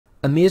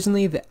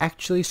Amazingly, they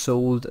actually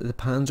sold the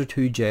Pz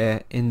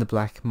IIj in the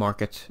black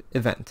market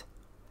event.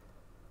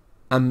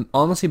 I'm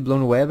honestly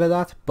blown away by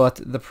that,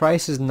 but the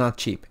price is not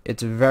cheap.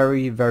 It's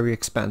very, very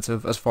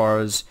expensive as far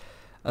as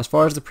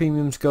the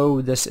premiums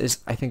go. This is,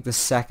 I think, the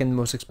second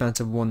most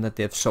expensive one that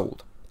they've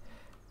sold.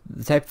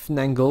 The Type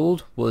 9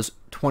 Gold was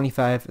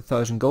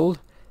 25,000 gold.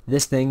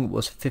 This thing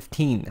was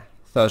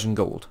 15,000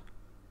 gold.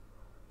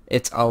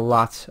 It's a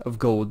lot of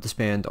gold to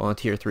spend on a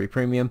tier 3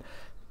 premium,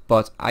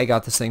 but I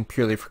got this thing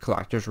purely for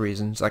collector's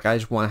reasons. Like, I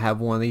just want to have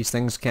one of these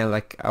things, kind of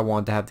like I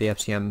want to have the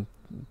FCM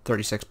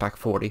 36 pack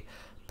 40.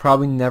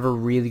 Probably never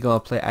really gonna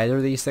play either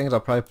of these things.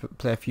 I'll probably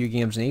play a few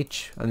games in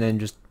each, and then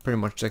just pretty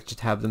much like just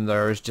have them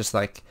there as just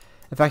like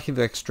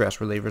effectively like stress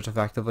relievers,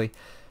 effectively.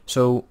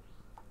 So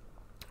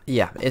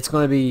yeah, it's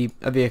gonna be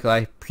a vehicle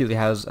I purely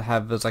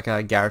have as like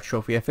a garage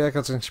trophy. I feel like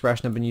that's an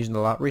expression I've been using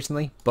a lot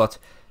recently, but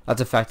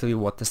that's effectively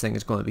what this thing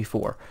is going to be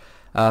for.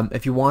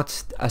 If you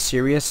want a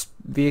serious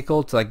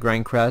vehicle to like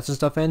grind credits and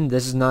stuff in,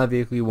 this is not a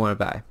vehicle you want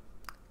to buy,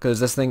 because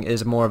this thing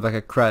is more of like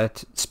a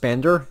credit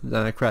spender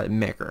than a credit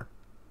maker.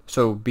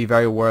 So be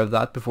very aware of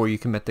that before you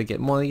commit to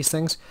getting one of these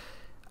things.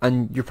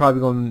 And you're probably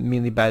going to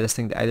mainly buy this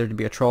thing to either to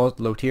be a troll at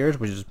low tiers,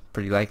 which is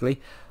pretty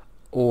likely,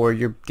 or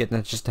you're getting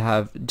it just to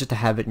have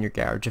it in your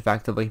garage,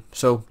 effectively.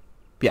 So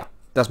yeah,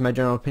 that's my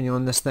general opinion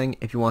on this thing.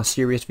 If you want a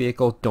serious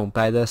vehicle, don't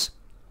buy this.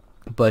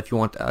 But if you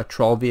want a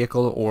troll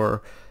vehicle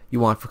or you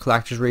want it for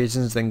collector's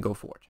reasons, then go for it.